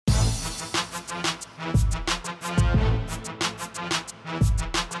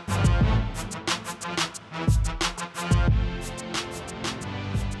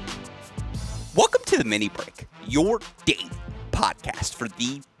Mini Break, your daily podcast for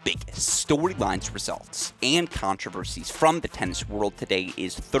the biggest storylines, results, and controversies from the tennis world. Today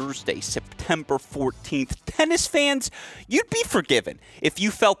is Thursday, September 14th. Tennis fans, you'd be forgiven if you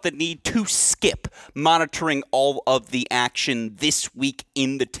felt the need to skip monitoring all of the action this week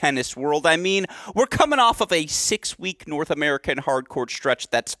in the tennis world. I mean, we're coming off of a 6-week North American hardcourt stretch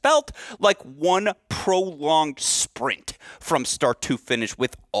that's felt like one prolonged sprint from start to finish,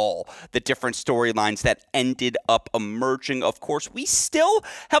 with all the different storylines that ended up emerging. Of course, we still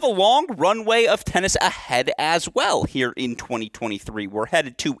have a long runway of tennis ahead as well here in 2023. We're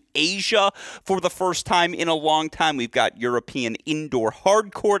headed to Asia for the first time in a long time. We've got European indoor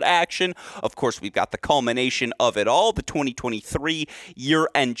hardcourt action. Of course, we've got the culmination of it all, the 2023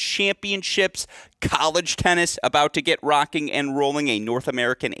 year-end championships. College tennis about to get rocking and rolling. A North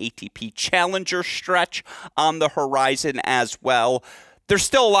American ATP Challenger stretch on the horizon as well. There's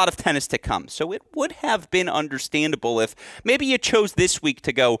still a lot of tennis to come, so it would have been understandable if maybe you chose this week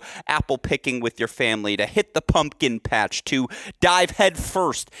to go apple picking with your family, to hit the pumpkin patch, to dive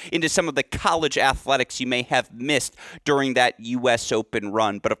headfirst into some of the college athletics you may have missed during that U.S. Open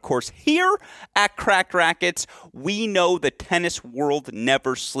run. But of course, here at Cracked Racquets, we know the tennis world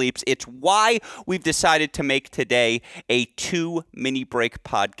never sleeps. It's why we've decided to make today a 2 mini break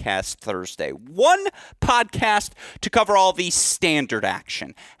podcast Thursday. One podcast to cover all the standard action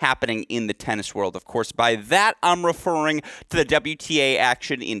happening in the tennis world. Of course, by that, I'm referring to the WTA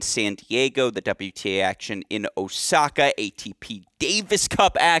action in San Diego, the WTA action in Osaka, ATP Davis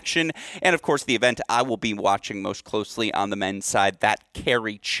Cup action, and of course, the event I will be watching most closely on the men's side, that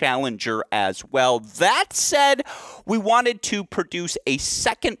Cary Challenger as well. That said, we wanted to produce a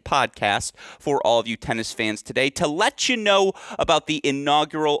second podcast for all of you tennis fans today to let you know about the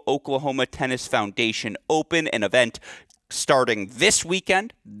inaugural Oklahoma Tennis Foundation Open, an event starting this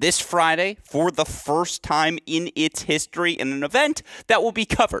weekend, this Friday, for the first time in its history, in an event that will be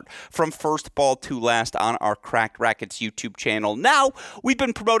covered from first ball to last on our Cracked Racquets YouTube channel. Now, we've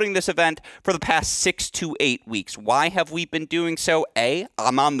been promoting this event for the past 6 to 8 weeks. Why have we been doing so?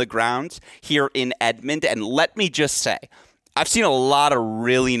 I'm on the grounds here in Edmond, and let me just say, I've seen a lot of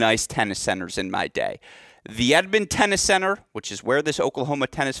really nice tennis centers in my day. The Edmond Tennis Center, which is where this Oklahoma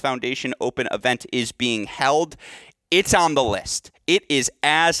Tennis Foundation Open event is being held, it's on the list. It is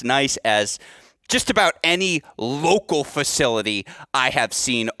as nice as just about any local facility I have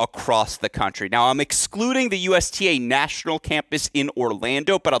seen across the country. Now, I'm excluding the USTA National Campus in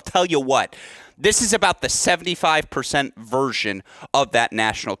Orlando, but I'll tell you what, this is about the 75% version of that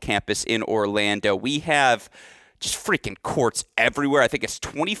national campus in Orlando. We have just freaking courts everywhere. I think it's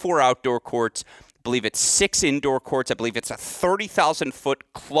 24 outdoor courts. I believe it's 6 indoor courts. I believe it's a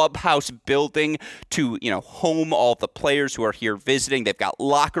 30,000-foot clubhouse building to, home all the players who are here visiting. They've got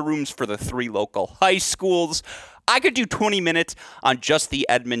locker rooms for the 3 local high schools. I could do 20 minutes on just the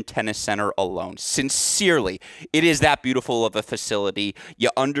Edmond Tennis Center alone. Sincerely, it is that beautiful of a facility.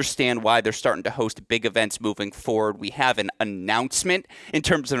 You understand why they're starting to host big events moving forward. We have an announcement in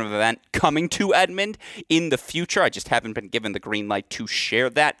terms of an event coming to Edmond in the future. I just haven't been given the green light to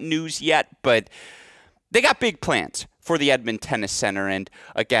share that news yet, but they got big plans for the Edmond Tennis Center. And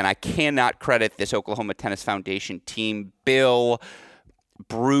again, I cannot credit this Oklahoma Tennis Foundation team, Bill,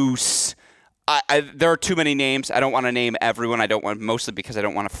 Bruce. There are too many names. I don't want to name everyone. Mostly because I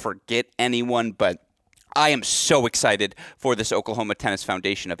don't want to forget anyone, but I am so excited for this Oklahoma Tennis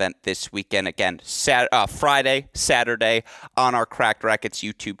Foundation event this weekend. Again, Friday, Saturday on our Cracked Racquets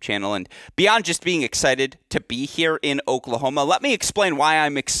YouTube channel. And beyond just being excited to be here in Oklahoma, let me explain why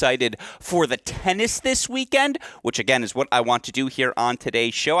I'm excited for the tennis this weekend, which again is what I want to do here on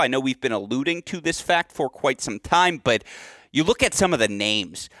today's show. I know we've been alluding to this fact for quite some time, but you look at some of the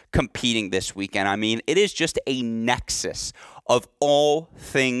names competing this weekend. I mean, it is just a nexus of all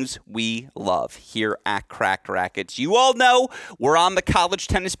things we love here at Cracked Racquets. You all know we're on the college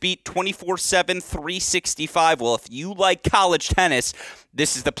tennis beat 24/7, 365. Well, if you like college tennis,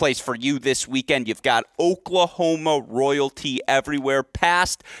 this is the place for you this weekend. You've got Oklahoma royalty everywhere,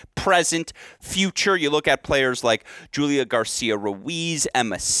 past, present, future. You look at players like Julia Garcia-Ruiz,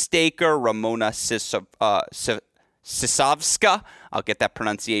 Emma Staker, Ramona Sisavska. I'll get that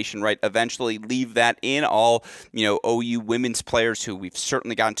pronunciation right eventually. Leave that in. All, OU women's players who we've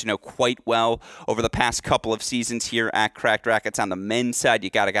certainly gotten to know quite well over the past couple of seasons here at Cracked Racquets. On the men's side,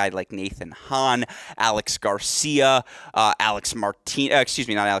 you got a guy like Nathan Hahn, Alex Garcia, Nathan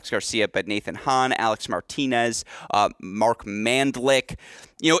Hahn, Alex Martinez, Mark Mandlik.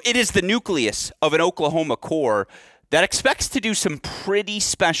 It is the nucleus of an Oklahoma core that expects to do some pretty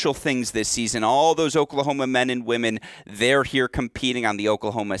special things this season. All those Oklahoma men and women, they're here competing on the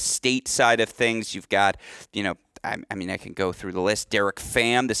Oklahoma State side of things. You've got, I can go through the list. Derek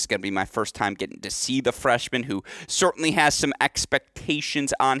Pham, this is going to be my first time getting to see the freshman who certainly has some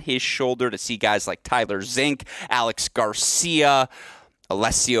expectations on his shoulder, to see guys like Tyler Zink, Alex Garcia,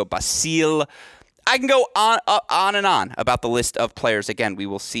 Alessio Basile. I can go on and on about the list of players. Again, we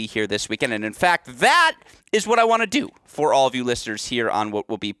will see here this weekend. And in fact, that is what I want to do for all of you listeners here on what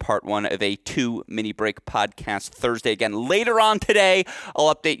will be part one of a 2 mini break podcast Thursday. Again, later on today,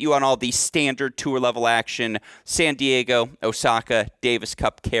 I'll update you on all the standard tour level action. San Diego, Osaka, Davis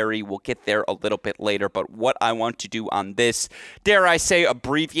Cup, Cary. We'll get there a little bit later. But what I want to do on this, dare I say,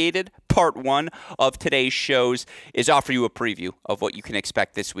 abbreviated part one of today's shows is offer you a preview of what you can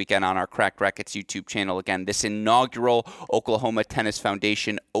expect this weekend on our Cracked Racquets YouTube channel. Again, this inaugural Oklahoma Tennis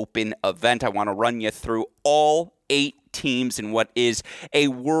Foundation Open event. I want to run you through all 8 teams in what is a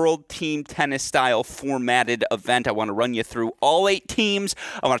world team tennis style formatted event. I want to run you through all 8 teams.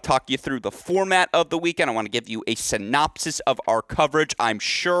 I want to talk you through the format of the weekend. I want to give you a synopsis of our coverage. I'm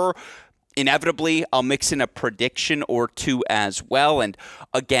sure inevitably I'll mix in a prediction or two as well. And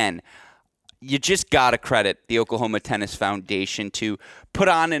again, you just got to credit the Oklahoma Tennis Foundation to put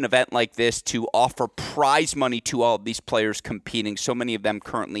on an event like this, to offer prize money to all of these players competing. So many of them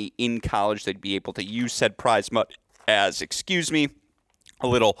currently in college, they'd be able to use said prize money as, a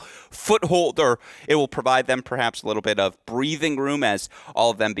little foothold, or it will provide them perhaps a little bit of breathing room as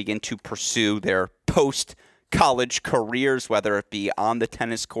all of them begin to pursue their post-college careers, whether it be on the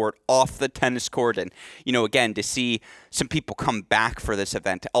tennis court, off the tennis court. And, again, to see some people come back for this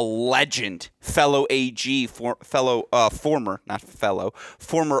event, a legend, former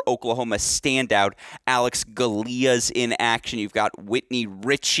Oklahoma standout, Alex Galia's in action. You've got Whitney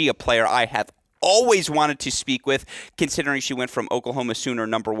Ritchie, a player I have always wanted to speak with, considering she went from Oklahoma Sooner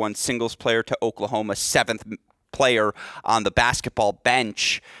 #1 singles player to Oklahoma 7th player on the basketball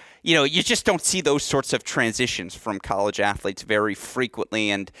bench. You just don't see those sorts of transitions from college athletes very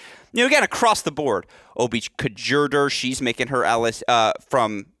frequently. And, again, across the board, Obi Kajurder, she's making her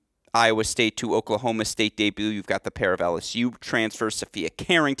from Iowa State to Oklahoma State debut. You've got the pair of LSU transfers, Sophia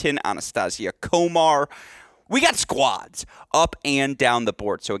Carrington, Anastasia Komar. We got squads up and down the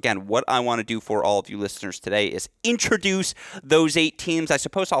board. So again, what I want to do for all of you listeners today is introduce those 8 teams. I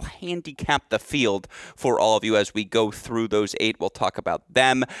suppose I'll handicap the field for all of you as we go through those 8. We'll talk about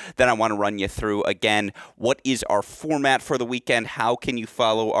them. Then I want to run you through, again, what is our format for the weekend? How can you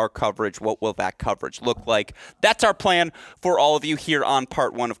follow our coverage? What will that coverage look like? That's our plan for all of you here on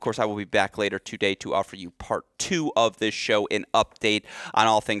part 1. Of course, I will be back later today to offer you part 2 of this show, an update on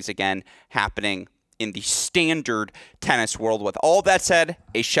all things, again, happening in the standard tennis world. With all that said,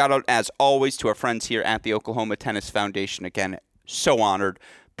 a shout out as always to our friends here at the Oklahoma Tennis Foundation. Again, so honored,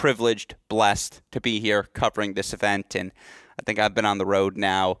 privileged, blessed to be here covering this event. And I think I've been on the road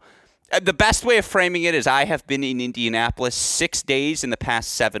now. The best way of framing it is I have been in Indianapolis 6 days in the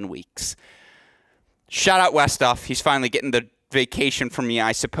past 7 weeks. Shout out Westoff. He's finally getting the vacation from me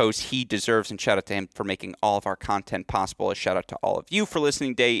I suppose he deserves, and shout out to him for making all of our content possible. A shout out to all of you for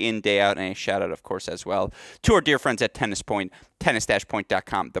listening day in, day out, and a shout out, of course, as well to our dear friends at Tennis Point,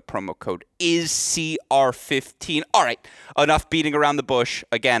 tennis-point.com. The promo code is CR15. All right, enough beating around the bush.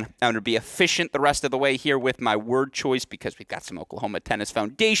 Again, I'm going to be efficient the rest of the way here with my word choice because we've got some Oklahoma Tennis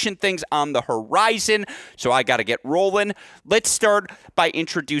Foundation things on the horizon, so I got to get rolling. Let's start by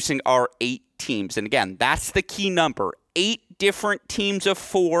introducing our 8 teams. And again, that's the key number. 8 different teams of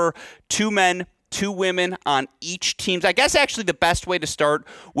 4, 2 men, 2 women on each team. I guess actually the best way to start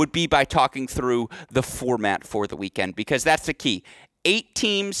would be by talking through the format for the weekend, because that's the key. 8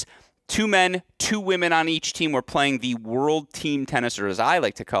 teams, 2 men, 2 women on each team. We're playing the World Team Tennis, or as I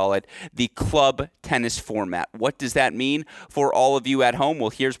like to call it, the club tennis format. What does that mean for all of you at home? Well,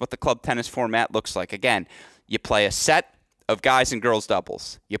 here's what the club tennis format looks like. Again, you play a set of guys and girls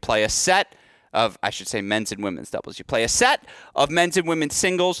doubles. You play a set of, I should say, men's and women's doubles. You play a set of men's and women's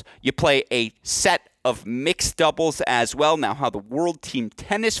singles. You play a set of mixed doubles as well. Now, how the World Team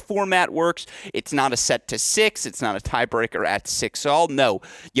Tennis format works, it's not a set to 6. It's not a tiebreaker at 6-all. No,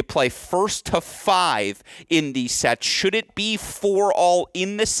 you play first to 5 in the set. Should it be 4-all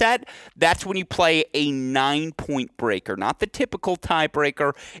in the set, that's when you play a 9-point breaker. Not the typical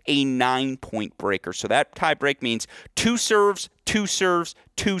tiebreaker, a 9-point breaker. So that tiebreak means 2 serves, 2 serves,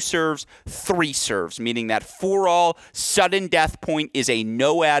 2 serves, 3 serves, meaning that 4-all sudden death point is a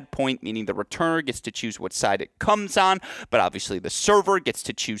no-ad point, meaning the returner gets to choose what side it comes on, but obviously the server gets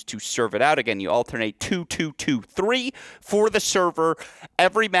to choose to serve it out. Again, you alternate 2, 2, 2, 3 for the server.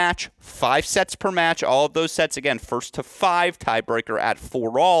 Every match, 5 sets per match. All of those sets, again, first to 5, tiebreaker at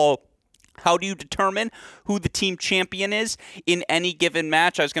 4-all. How do you determine who the team champion is in any given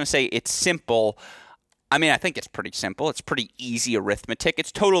match? I was going to say it's simple. I mean, I think it's pretty simple. It's pretty easy arithmetic.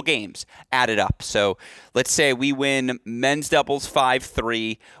 It's total games added up. So let's say we win men's doubles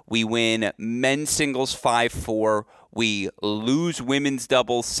 5-3. We win men's singles 5-4. We lose women's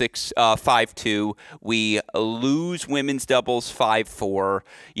doubles 5-2. We lose women's doubles 5-4.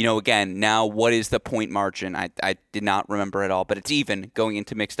 Again, now what is the point margin? I did not remember at all, but it's even going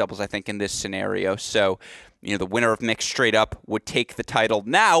into mixed doubles, I think, in this scenario. So, the winner of mixed straight up would take the title.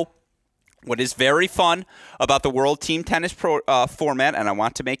 Now, what is very fun about the World Team Tennis format, and I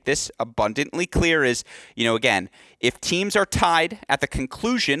want to make this abundantly clear, is, again, if teams are tied at the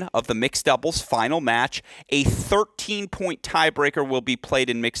conclusion of the mixed doubles final match, a 13-point tiebreaker will be played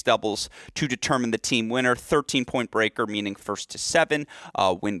in mixed doubles to determine the team winner. 13-point breaker, meaning first to 7,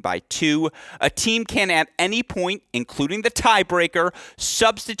 win by 2. A team can, at any point, including the tiebreaker,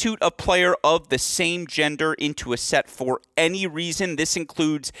 substitute a player of the same gender into a set for any reason. This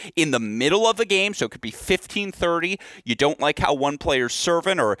includes in the middle of the game, so it could be 15-30. You don't like how one player's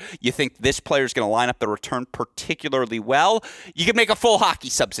serving, or you think this player's going to line up the return particularly well, you can make a full hockey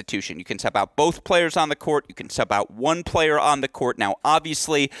substitution. You can sub out both players on the court. You can sub out one player on the court. Now,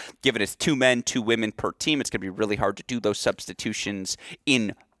 obviously, given it's 2 men, 2 women per team, it's going to be really hard to do those substitutions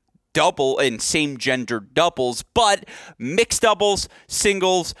in same gender doubles, but mixed doubles,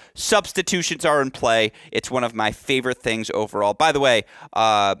 singles, substitutions are in play. It's one of my favorite things overall. By the way,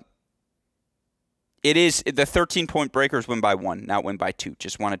 it is the 13-point breakers win by 1, not win by 2.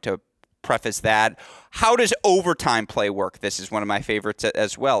 Just wanted to preface that. How does overtime play work? This is one of my favorites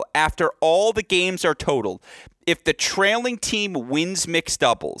as well. After all the games are totaled, if the trailing team wins mixed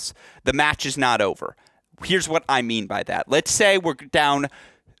doubles, the match is not over. Here's what I mean by that. Let's say we're down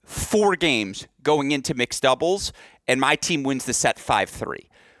 4 games going into mixed doubles, and my team wins the set 5-3.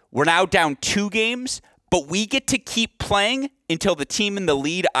 We're now down 2 games, but we get to keep playing until the team in the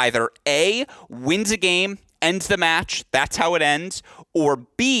lead either A, wins a game, ends the match, that's how it ends, or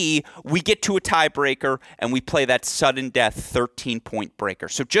B, we get to a tiebreaker and we play that sudden death 13-point breaker.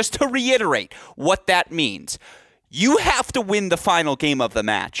 So just to reiterate what that means, you have to win the final game of the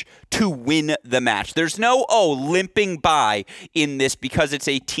match to win the match. There's no, limping by in this because it's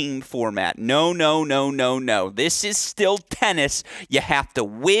a team format. No. This is still tennis. You have to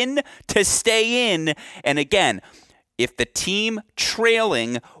win to stay in. And again, if the team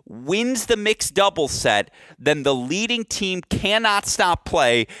trailing wins the mixed double set, then the leading team cannot stop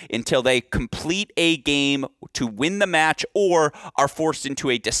play until they complete a game to win the match or are forced into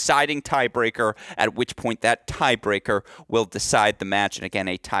a deciding tiebreaker, at which point that tiebreaker will decide the match. And again,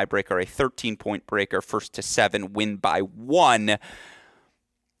 a tiebreaker, a 13-point breaker, first to 7, win by 1.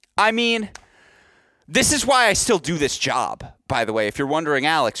 I mean, this is why I still do this job, by the way. If you're wondering,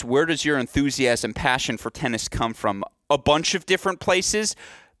 Alex, where does your enthusiasm, passion for tennis come from? A bunch of different places,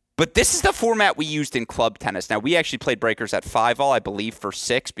 but this is the format we used in club tennis. Now, we actually played breakers at 5-all, I believe, for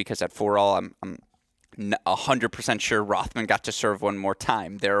 6, because at 4-all, I'm 100% sure Rothman got to serve one more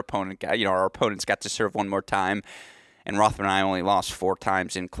time. Our opponents got to serve one more time, and Rothman and I only lost 4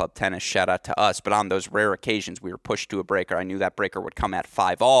 times in club tennis. Shout out to us. But on those rare occasions, we were pushed to a breaker. I knew that breaker would come at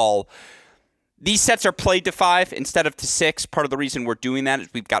 5-all. These sets are played to 5 instead of to 6. Part of the reason we're doing that is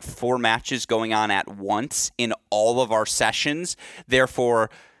we've got 4 matches going on at once in all of our sessions. Therefore,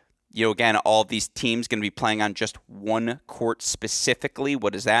 again, all of these teams going to be playing on just one court specifically.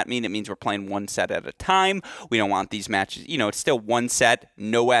 What does that mean? It means we're playing one set at a time. We don't want these matches, it's still one set,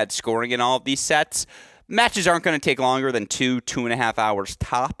 no ad scoring in all of these sets. Matches aren't going to take longer than 2.5 hours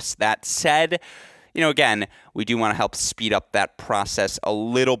tops. That said, again, we do want to help speed up that process a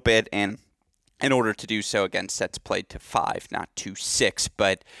little bit, and in order to do so, again, sets played to 5, not to 6.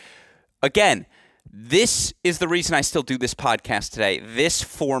 But again, this is the reason I still do this podcast today. This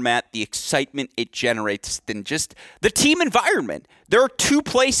format, the excitement it generates, than just the team environment. There are 2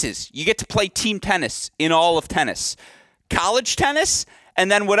 places you get to play team tennis in all of tennis. College tennis, and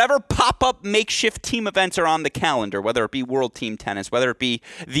then whatever pop-up makeshift team events are on the calendar, whether it be World Team Tennis, whether it be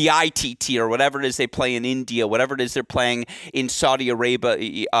the ITT or whatever it is they play in India, whatever it is they're playing in Saudi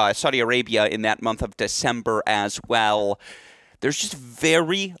Arabia in that month of December as well. There's just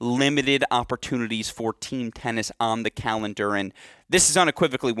very limited opportunities for team tennis on the calendar, and this is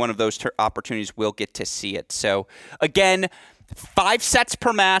unequivocally one of those opportunities we'll get to see it. So, again, 5 sets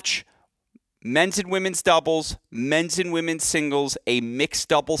per match. Men's and women's doubles, men's and women's singles, a mixed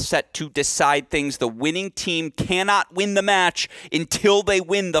double set to decide things. The winning team cannot win the match until they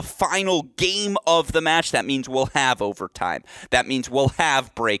win the final game of the match. That means we'll have overtime. That means we'll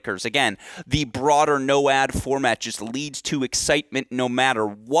have breakers. Again, the broader no-ad format just leads to excitement no matter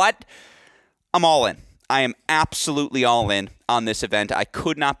what. I'm all in. I am absolutely all in on this event. I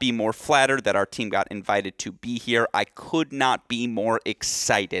could not be more flattered that our team got invited to be here. I could not be more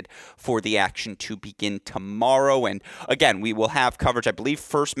excited for the action to begin tomorrow. And again, we will have coverage. I believe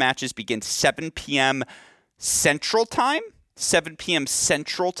first matches begin 7 p.m. Central Time. 7 p.m.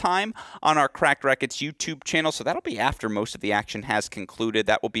 Central Time on our Cracked Racquets YouTube channel. So that'll be after most of the action has concluded.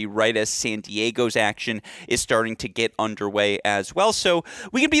 That will be right as San Diego's action is starting to get underway as well. So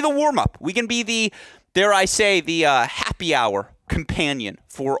we can be the warm-up. We can be the, dare I say, the happy hour companion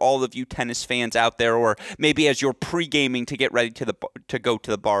for all of you tennis fans out there, or maybe as you're pre-gaming to get ready to go to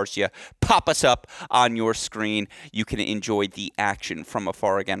the bars, you pop us up on your screen. You can enjoy the action from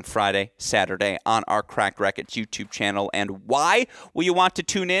afar again Friday, Saturday on our Cracked Racquets YouTube channel. And why will you want to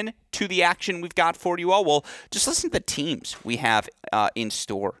tune in to the action we've got for you all? Well, just listen to the teams we have in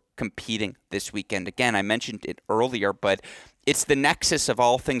store competing this weekend. Again, I mentioned it earlier, but it's the nexus of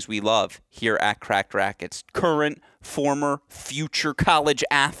all things we love here at Cracked Racquets. Current, former, future college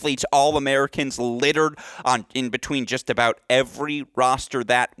athletes, All-Americans littered in between just about every roster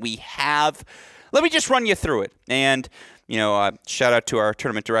that we have. Let me just run you through it. And, shout out to our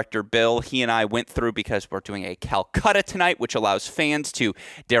tournament director, Bill. He and I went through, because we're doing a Calcutta tonight, which allows fans to,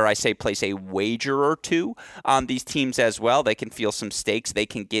 dare I say, place a wager or two on these teams as well. They can feel some stakes. They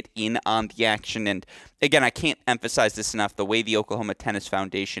can get in on the action. And again, I can't emphasize this enough, the way the Oklahoma Tennis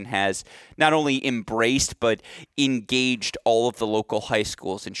Foundation has not only embraced but engaged all of the local high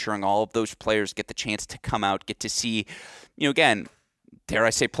schools, ensuring all of those players get the chance to come out, get to see, again, dare I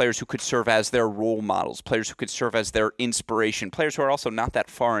say, players who could serve as their role models, players who could serve as their inspiration, players who are also not that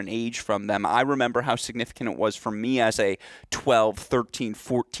far in age from them. I remember how significant it was for me as a 12, 13,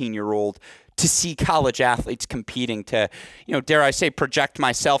 14-year-old to see college athletes competing, to, dare I say, project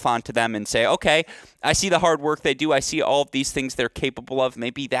myself onto them and say, okay, I see the hard work they do. I see all of these things they're capable of.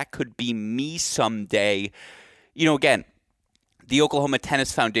 Maybe that could be me someday. Again, the Oklahoma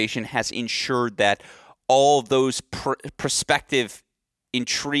Tennis Foundation has ensured that all of those prospective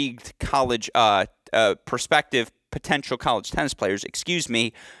intrigued prospective potential college tennis players,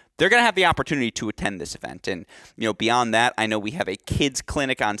 they're going to have the opportunity to attend this event. And, beyond that, I know we have a kids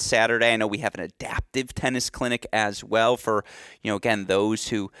clinic on Saturday. I know we have an adaptive tennis clinic as well for, again, those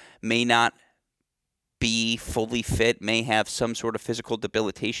who may not be fully fit, may have some sort of physical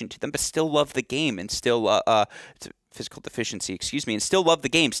debilitation to them, but still love the game and still physical deficiency, and still love the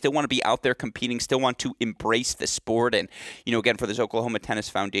game, still want to be out there competing, still want to embrace the sport. And, again, for this Oklahoma Tennis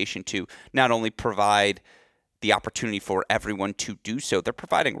Foundation to not only provide the opportunity for everyone to do so, they're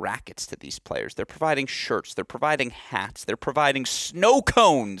providing rackets to these players. They're providing shirts. They're providing hats. They're providing snow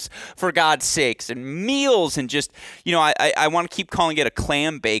cones, for God's sakes, and meals. And just, I want to keep calling it a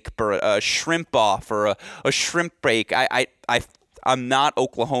clam bake or a shrimp off or a shrimp bake. I'm not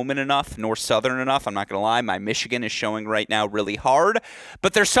Oklahoman enough nor Southern enough. I'm not going to lie. My Michigan is showing right now really hard.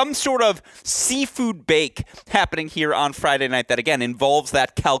 But there's some sort of seafood bake happening here on Friday night that, again, involves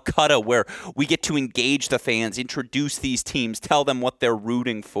that Calcutta where we get to engage the fans, introduce these teams, tell them what they're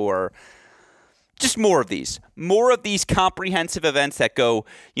rooting for. Just more of these comprehensive events that go,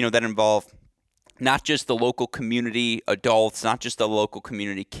 that involve not just the local community adults, not just the local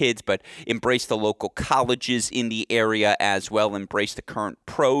community kids, but embrace the local colleges in the area as well, embrace the current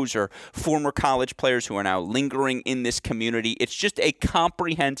pros or former college players who are now lingering in this community. It's just a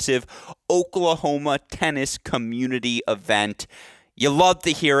comprehensive Oklahoma tennis community event. You love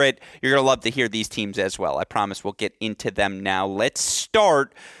to hear it. You're going to love to hear these teams as well. I promise we'll get into them now. Let's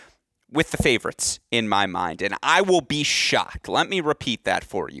start with the favorites in my mind, and I will be shocked. Let me repeat that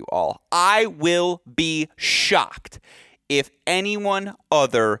for you all. I will be shocked if anyone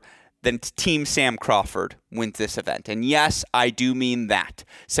other than Team Sam Crawford wins this event. And yes, I do mean that,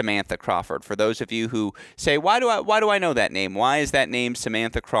 Samantha Crawford. For those of you who say, why do I know that name? Why is that name,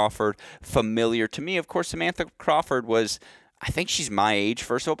 Samantha Crawford, familiar to me? Of course, Samantha Crawford was, I think she's my age,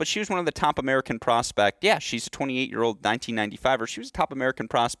 first of all, but she was one of the top American prospects. Yeah, she's a 28-year-old 1995er. She was a top American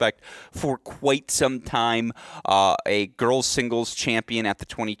prospect for quite some time. A girls singles champion at the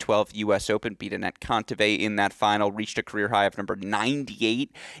 2012 U.S. Open, beat Anett Kontaveit in that final, reached a career high of number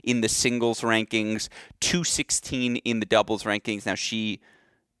 98 in the singles rankings, 216 in the doubles rankings. Now, she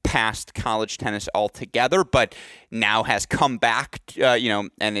past college tennis altogether, but now has come back,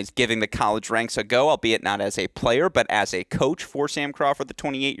 and is giving the college ranks a go, albeit not as a player, but as a coach for Sam Crawford, the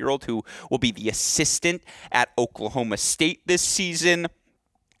 28-year-old, who will be the assistant at Oklahoma State this season.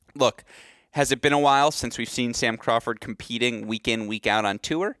 Look, has it been a while since we've seen Sam Crawford competing week in, week out on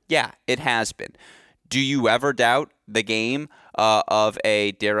tour? Yeah, it has been. Do you ever doubt the game of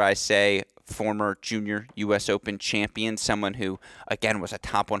a, dare I say, former junior U.S. Open champion, someone who, again, was a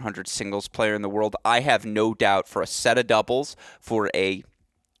top 100 singles player in the world? I have no doubt for a set of doubles, for a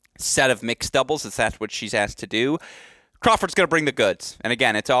set of mixed doubles, if that's what she's asked to do, Crawford's going to bring the goods. And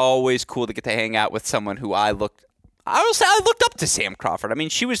again, it's always cool to get to hang out with someone who I looked up to Sam Crawford. I mean,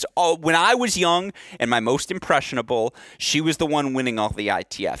 she was, when I was young and my most impressionable, she was the one winning all the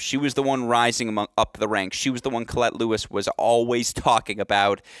ITF. She was the one rising up the ranks. She was the one Colette Lewis was always talking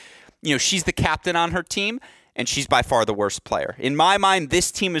about. She's the captain on her team, and she's by far the worst player. In my mind,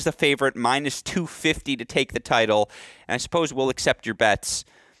 this team is the favorite, minus 250 to take the title, and I suppose we'll accept your bets.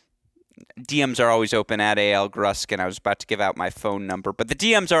 DMs are always open at AL Gruskin. I was about to give out my phone number, but the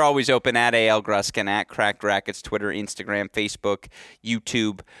DMs are always open at AL Gruskin, at Cracked Rackets, Twitter, Instagram, Facebook,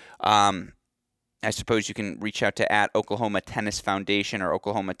 YouTube. I suppose you can reach out to at Oklahoma Tennis Foundation or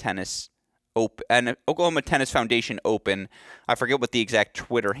Oklahoma Tennis Open, and Oklahoma Tennis Foundation Open. I forget what the exact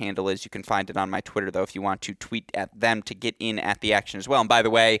Twitter handle is. You can find it on my Twitter, though, if you want to tweet at them to get in at the action as well. And by the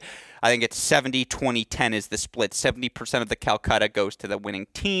way, I think it's 70-20-10 is the split. 70% of the Calcutta goes to the winning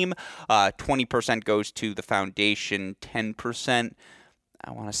team. 20% goes to the foundation. 10%,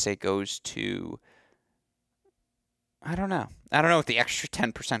 I want to say, goes to... I don't know what the extra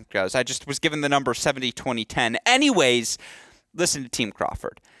 10% goes. I just was given the number 70-20-10. Anyways, listen to Team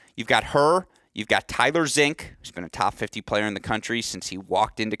Crawford. You've got her. You've got Tyler Zink, who's been a top 50 player in the country since he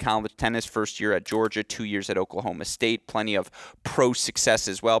walked into college tennis. First year at Georgia, 2 years at Oklahoma State. Plenty of pro success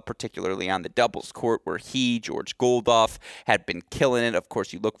as well, particularly on the doubles court where he, George Goldoff, had been killing it. Of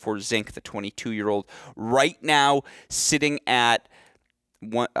course, you look for Zink, the 22-year-old, right now sitting at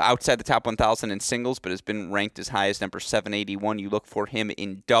outside the top 1,000 in singles, but has been ranked as high as number 781. You look for him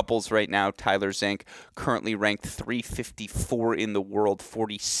in doubles right now. Tyler Zink, currently ranked 354 in the world,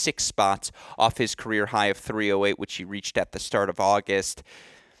 46 spots off his career high of 308, which he reached at the start of August.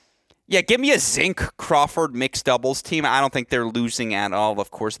 Yeah, give me a Zink-Crawford mixed doubles team. I don't think they're losing at all. Of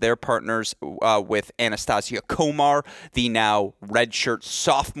course, they're partners with Anastasia Komar, the now redshirt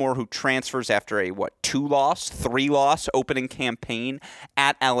sophomore who transfers after a, 3-loss opening campaign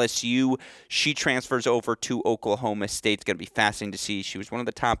at LSU. She transfers over to Oklahoma State. It's going to be fascinating to see. She was one of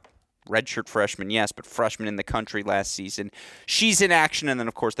the top redshirt freshmen, yes, but freshman in the country last season. She's in action, and then,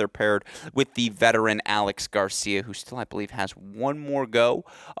 of course, they're paired with the veteran Alex Garcia, who still, I believe, has one more go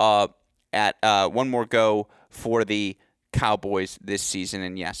for the Cowboys this season.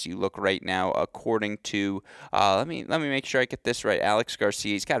 And yes, you look right now, according to let me make sure I get this right. Alex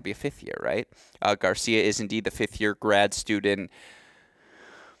Garcia, he's got to be a fifth year, right? Garcia is indeed the fifth-year grad student.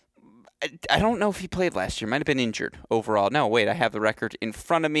 I don't know if he played last year. Might have been injured overall. No, wait, I have the record in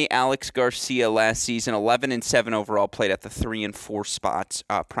front of me. Alex Garcia last season, 11-7 overall, played at the 3 and 4 spots,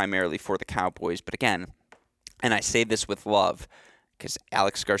 primarily for the Cowboys. But again, and I say this with love, because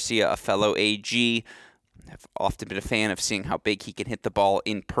Alex Garcia, a fellow AG, I've often been a fan of seeing how big he can hit the ball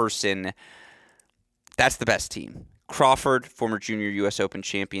in person. That's the best team. Crawford, former junior U.S. Open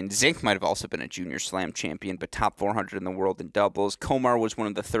champion. Zink might have also been a junior slam champion, but top 400 in the world in doubles. Komar was one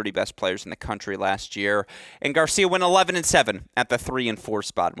of the 30 best players in the country last year. And Garcia went 11-7 at the 3 and 4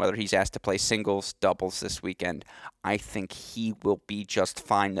 spot. Whether he's asked to play singles, doubles this weekend, I think he will be just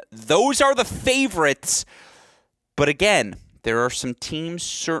fine. Those are the favorites. But again, there are some teams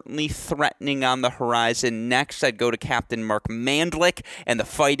certainly threatening on the horizon. Next, I'd go to Captain Mark Mandlik and the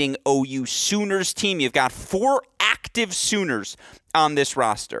Fighting OU Sooners team. You've got 4 active Sooners on this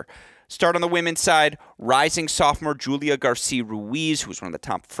roster. Start on the women's side, rising sophomore Julia Garcia-Ruiz, who was one of the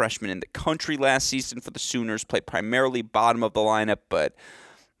top freshmen in the country last season for the Sooners, played primarily bottom of the lineup, but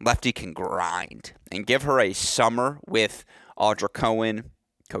lefty can grind. And give her a summer with Audra Cohen,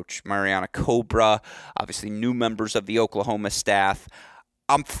 Coach Mariana Cobra, obviously new members of the Oklahoma staff.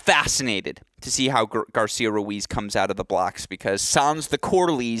 I'm fascinated to see how Garcia-Ruiz comes out of the blocks because sans the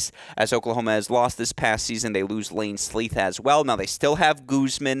Corleys, as Oklahoma has lost this past season, they lose Lane Sleeth as well. Now they still have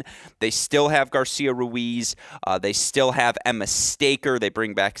Guzman. They still have Garcia-Ruiz. They still have Emma Staker. They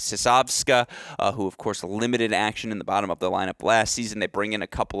bring back Sisavska, who, of course, limited action in the bottom of the lineup last season. They bring in a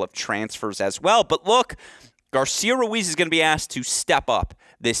couple of transfers as well. But look, Garcia-Ruiz is going to be asked to step up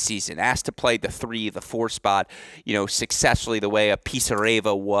this season, asked to play the 3, the 4 spot, successfully the way a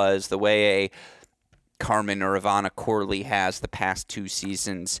Pisareva was, the way Carmen or Ivana Corley has the past 2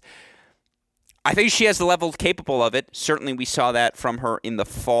 seasons. I think she has the level capable of it. Certainly we saw that from her in the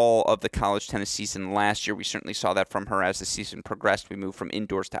fall of the college tennis season last year. We certainly saw that from her as the season progressed. We moved from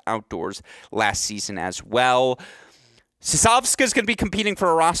indoors to outdoors last season as well. Sasovska is going to be competing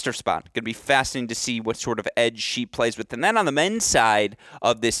for a roster spot. Going to be fascinating to see what sort of edge she plays with. And then on the men's side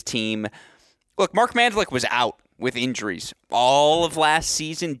of this team, look, Mark Mandlik was out with injuries all of last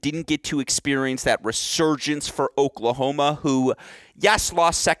season. Didn't get to experience that resurgence for Oklahoma, who, yes,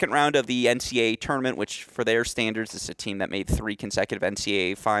 lost second round of the NCAA tournament, which for their standards is a team that made 3 consecutive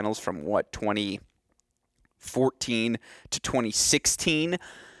NCAA finals from, 2014 to 2016.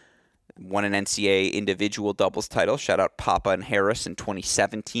 Won an NCAA individual doubles title. Shout out Papa and Harris in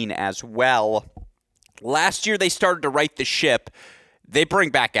 2017 as well. Last year, they started to right the ship. They bring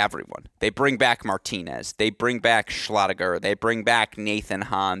back everyone. They bring back Martinez. They bring back Schlager. They bring back Nathan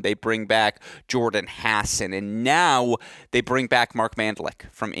Hahn. They bring back Jordan Hassan. And now they bring back Mark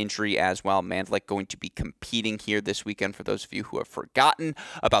Mandlik from injury as well. Mandlik going to be competing here this weekend for those of you who have forgotten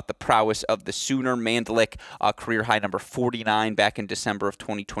about the prowess of the Sooner. Mandlik, career high number 49 back in December of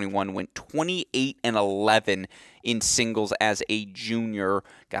 2021, went 28-11 in singles as a junior.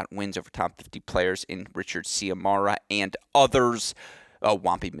 Got wins over top 50 players in Richard Ciamara and others.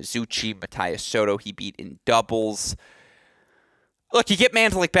 Wampi Mizuchi, Matthias Soto, he beat in doubles. Look, you get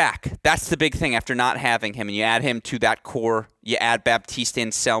Mandlik back. That's the big thing after not having him, and you add him to that core. You add Baptiste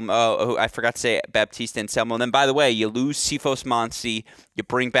Anselmo. Oh, I forgot to say Baptiste Anselmo. And then, by the way, you lose Sifos Monsi. You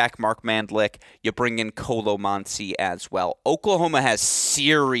bring back Mark Mandlik. You bring in Kolo Monsi as well. Oklahoma has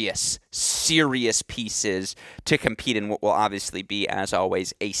serious pieces to compete in what will obviously be, as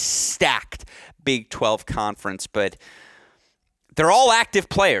always, a stacked Big 12 conference. But they're all active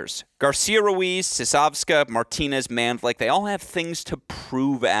players. Garcia Ruiz, Sasovska, Martinez, Mandlik, they all have things to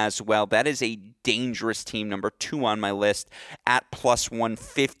prove as well. That is a dangerous team, number 2 on my list at plus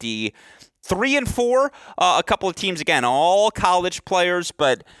 150. 3 and 4, a couple of teams, again, all college players,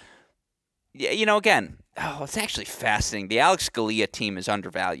 but, again, it's actually fascinating. The Alex Scalia team is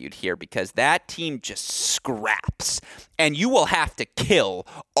undervalued here because that team just scraps. And you will have to kill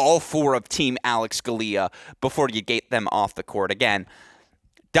all 4 of Team Alex Scalia before you get them off the court. Again,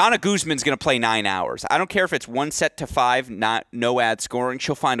 Donna Guzman's going to play 9 hours. I don't care if it's 1 set to 5, no ad scoring.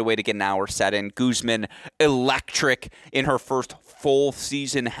 She'll find a way to get an hour set in. Guzman, electric in her first full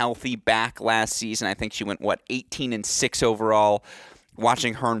season healthy back last season. I think she went, 18-6 overall.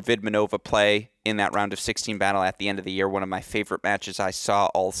 Watching her and Vidmanova play in that round of 16 battle at the end of the year, one of my favorite matches I saw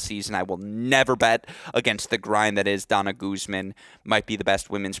all season. I will never bet against the grind that is Donna Guzman. Might be the best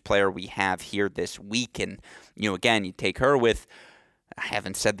women's player we have here this week. And, again, you take her with, I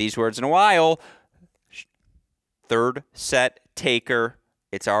haven't said these words in a while, third set taker.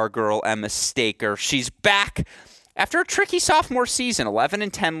 It's our girl, Emma Staker. She's back after a tricky sophomore season,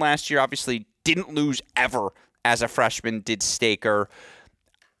 11-10 last year. Obviously didn't lose ever as a freshman, did Staker.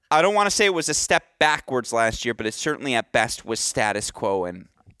 I don't want to say it was a step backwards last year, but it certainly at best was status quo. And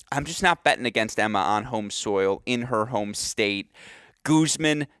I'm just not betting against Emma on home soil in her home state.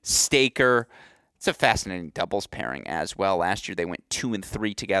 Guzman, Staker, it's a fascinating doubles pairing as well. Last year they went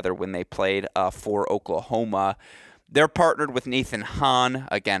 2-3 together when they played for Oklahoma. They're partnered with Nathan Hahn.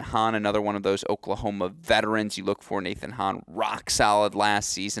 Again, Hahn, another one of those Oklahoma veterans you look for. Nathan Hahn, rock solid last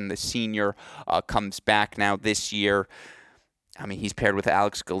season. The senior comes back now this year. I mean, he's paired with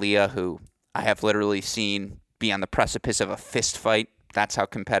Alex Scalia, who I have literally seen be on the precipice of a fist fight. That's how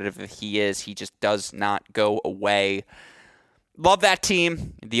competitive he is. He just does not go away. Love that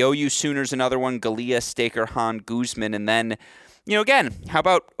team. The OU Sooners, another one. Galea, Staker, Hahn, Guzman. And then, again, how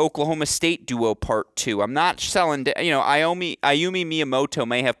about Oklahoma State duo part 2? I'm not selling, Ayumi Miyamoto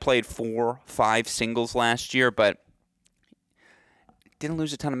may have played 4-5 singles last year, but didn't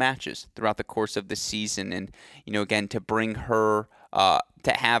lose a ton of matches throughout the course of the season. And, again, to bring her,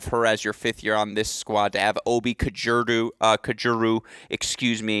 to have her as your 5th year on this squad, to have Obi Kajuru,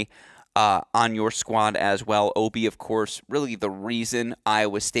 on your squad as well. Obi, of course, really the reason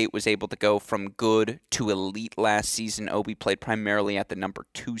Iowa State was able to go from good to elite last season. Obi played primarily at the number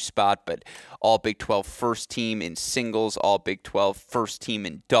 2 spot, but all Big 12 first team in singles, all Big 12 first team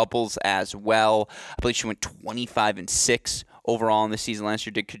in doubles as well. I believe she went 25-6 overall in the season last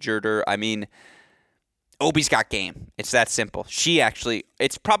year, did Kajurder. I mean, Obi's got game. It's that simple.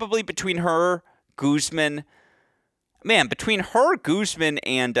 It's probably between her, Guzman. Man, between her, Guzman,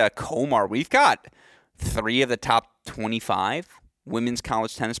 and Komar, we've got 3 of the top 25 women's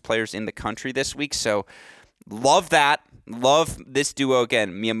college tennis players in the country this week. So love that. Love this duo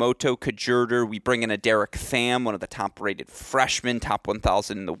again. Miyamoto, Kajurder. We bring in a Derek Pham, one of the top-rated freshmen, top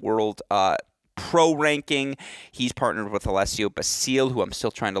 1,000 in the world Pro ranking. He's partnered with Alessio Basile, who I'm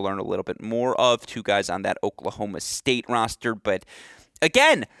still trying to learn a little bit more of. Two guys on that Oklahoma State roster. But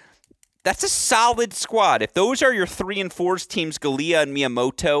again, that's a solid squad. If those are your 3 and 4s teams, Galea and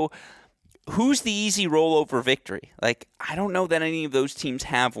Miyamoto, who's the easy rollover victory? Like, I don't know that any of those teams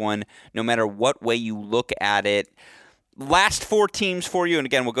have one, no matter what way you look at it. Last 4 teams for you, and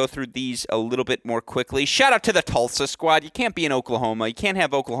again, we'll go through these a little bit more quickly. Shout out to the Tulsa squad. You can't be in Oklahoma. You can't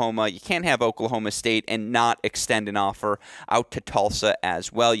have Oklahoma. You can't have Oklahoma State and not extend an offer out to Tulsa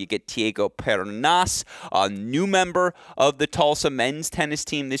as well. You get Diego Pernas, a new member of the Tulsa men's tennis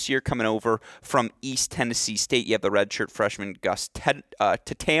team this year, coming over from East Tennessee State. You have the redshirt freshman Gus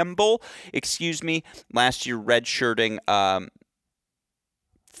Tatamble, last year redshirting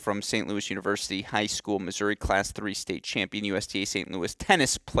from St. Louis University High School, Missouri Class 3 state champion, USTA St. Louis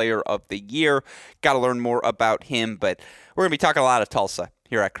Tennis Player of the Year. Got to learn more about him, but we're going to be talking a lot of Tulsa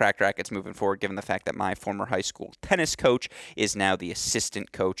here at Cracked Racquets moving forward, given the fact that my former high school tennis coach is now the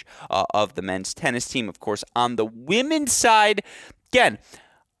assistant coach of the men's tennis team. Of course, on the women's side, again,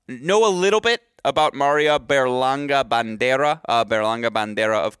 know a little bit about Maria Berlanga Bandera. Berlanga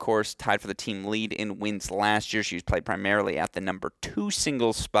Bandera, of course, tied for the team lead in wins last year. She's played primarily at the number 2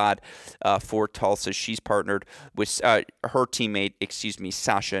 singles spot for Tulsa. She's partnered with her teammate,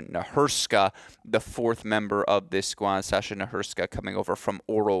 Sasha Naherska, the 4th member of this squad. Sasha Naherska coming over from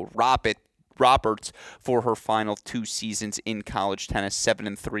Oral Roberts for her final 2 seasons in college tennis,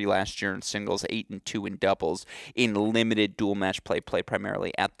 7-3 last year in singles, 8-2 in doubles, in limited dual match play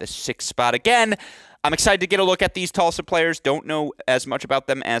primarily at the 6th spot. Again, I'm excited to get a look at these Tulsa players. Don't know as much about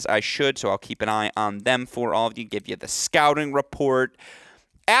them as I should, so I'll keep an eye on them for all of you, give you the scouting report.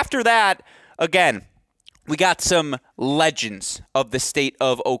 After that, again, we got some legends of the state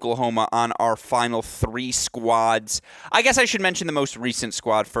of Oklahoma on our final 3 squads. I guess I should mention the most recent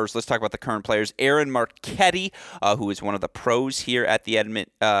squad first. Let's talk about the current players. Aaron Marchetti, who is one of the pros here at the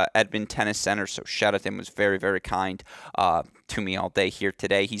Edmond Tennis Center, so shout out to him, was very, very kind to me all day here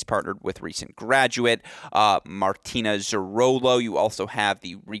today. He's partnered with recent graduate Martina Zarolo. You also have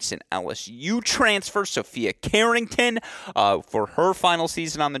the recent LSU transfer, Sophia Carrington, for her final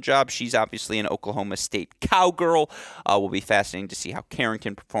season on the job. She's obviously an Oklahoma State cowgirl. Will be fascinating to see how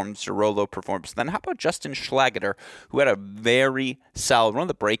Carrington performs, Zarolo performs. Then how about Justin Schlageter, who had a very solid, one of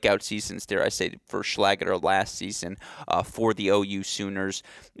the breakout seasons, dare I say, for Schlageter last season for the OU Sooners.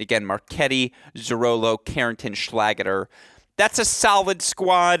 Again, Marchetti, Zarolo, Carrington, Schlageter. That's a solid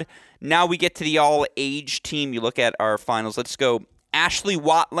squad. Now we get to the all-age team. You look at our finals. Let's go. Ashley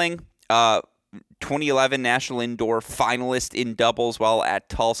Watling, 2011 National Indoor finalist in doubles while at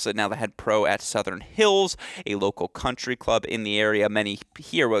Tulsa, now the head pro at Southern Hills, a local country club in the area. Many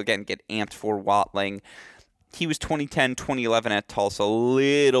here will, again, get amped for Watling. He was 2010, 2011 at Tulsa, a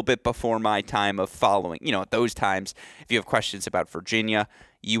little bit before my time of following. At those times, if you have questions about Virginia,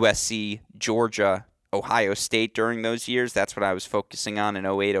 USC, Georgia, Ohio State during those years, that's what I was focusing on in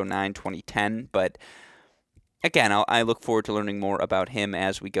 08, 09, 2010. But again, I look forward to learning more about him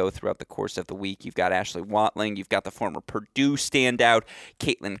as we go throughout the course of the week. You've got Ashley Watling. You've got the former Purdue standout,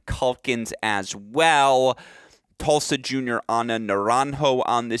 Caitlin Calkins as well. Tulsa junior Ana Naranjo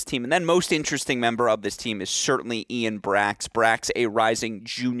on this team. And then most interesting member of this team is certainly Ian Brax. Brax, a rising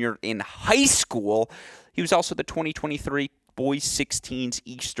junior in high school. He was also the 2023 Boys 16s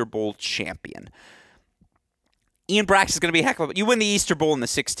Easter Bowl champion. Ian Brax is going to be a heck of a... You win the Easter Bowl in the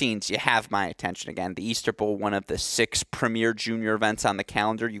 16s, you have my attention again. The Easter Bowl, one of the 6 premier junior events on the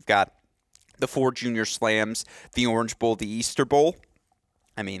calendar. You've got the 4 junior slams, the Orange Bowl, the Easter Bowl.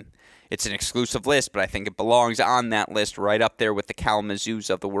 I mean, it's an exclusive list, but I think it belongs on that list right up there with the Kalamazoo's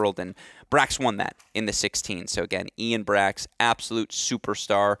of the world, and Brax won that in the 16. So again, Ian Brax, absolute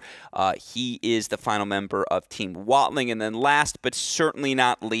superstar. He is the final member of Team Watling. And then last but certainly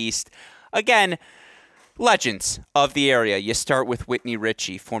not least, again, legends of the area. You start with Whitney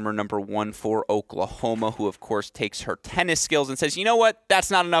Ritchie, former number 1 for Oklahoma, who, of course, takes her tennis skills and says, you know what, that's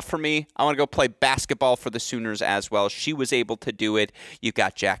not enough for me. I want to go play basketball for the Sooners as well. She was able to do it. You've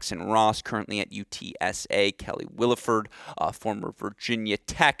got Jackson Ross, currently at UTSA, Kelly Williford, former Virginia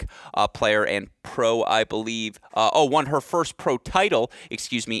Tech player and pro, I believe. Won her first pro title,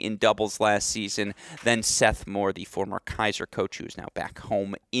 in doubles last season. Then Seth Moore, the former Kaiser coach, who is now back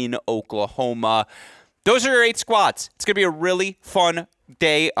home in Oklahoma. Those are your 8 squads. It's going to be a really fun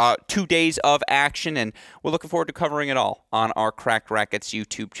day, 2 days of action, and we're looking forward to covering it all on our Cracked Racquets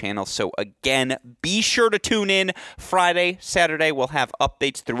YouTube channel. So again, be sure to tune in Friday, Saturday. We'll have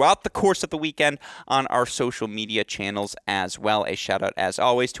updates throughout the course of the weekend on our social media channels as well. A shout out, as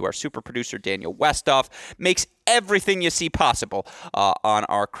always, to our super producer, Daniel Westoff. Makes everything you see possible on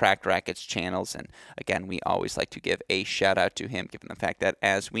our Cracked Racquets channels. And again, we always like to give a shout out to him, given the fact that,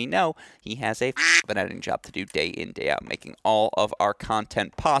 as we know, he has an editing job to do day in, day out, making all of our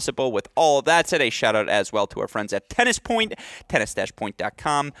content possible. With all of that said, a shout out as well to our friends at Tennis Point,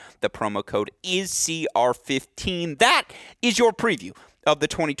 tennis-point.com. The promo code is CR15. That is your preview of the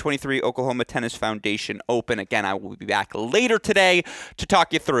 2023 Oklahoma Tennis Foundation Open. Again, I will be back later today to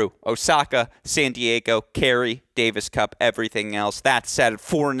talk you through Osaka, San Diego, Cary, Davis Cup, everything else. That said,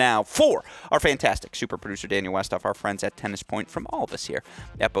 for now, for our fantastic super producer Daniel Westoff, our friends at Tennis Point, from all of us here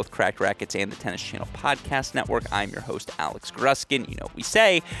at both Cracked Racquets and the Tennis Channel Podcast Network, I'm your host, Alex Gruskin. You know what we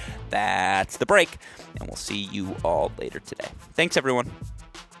say, that's the break, and we'll see you all later today. Thanks, everyone.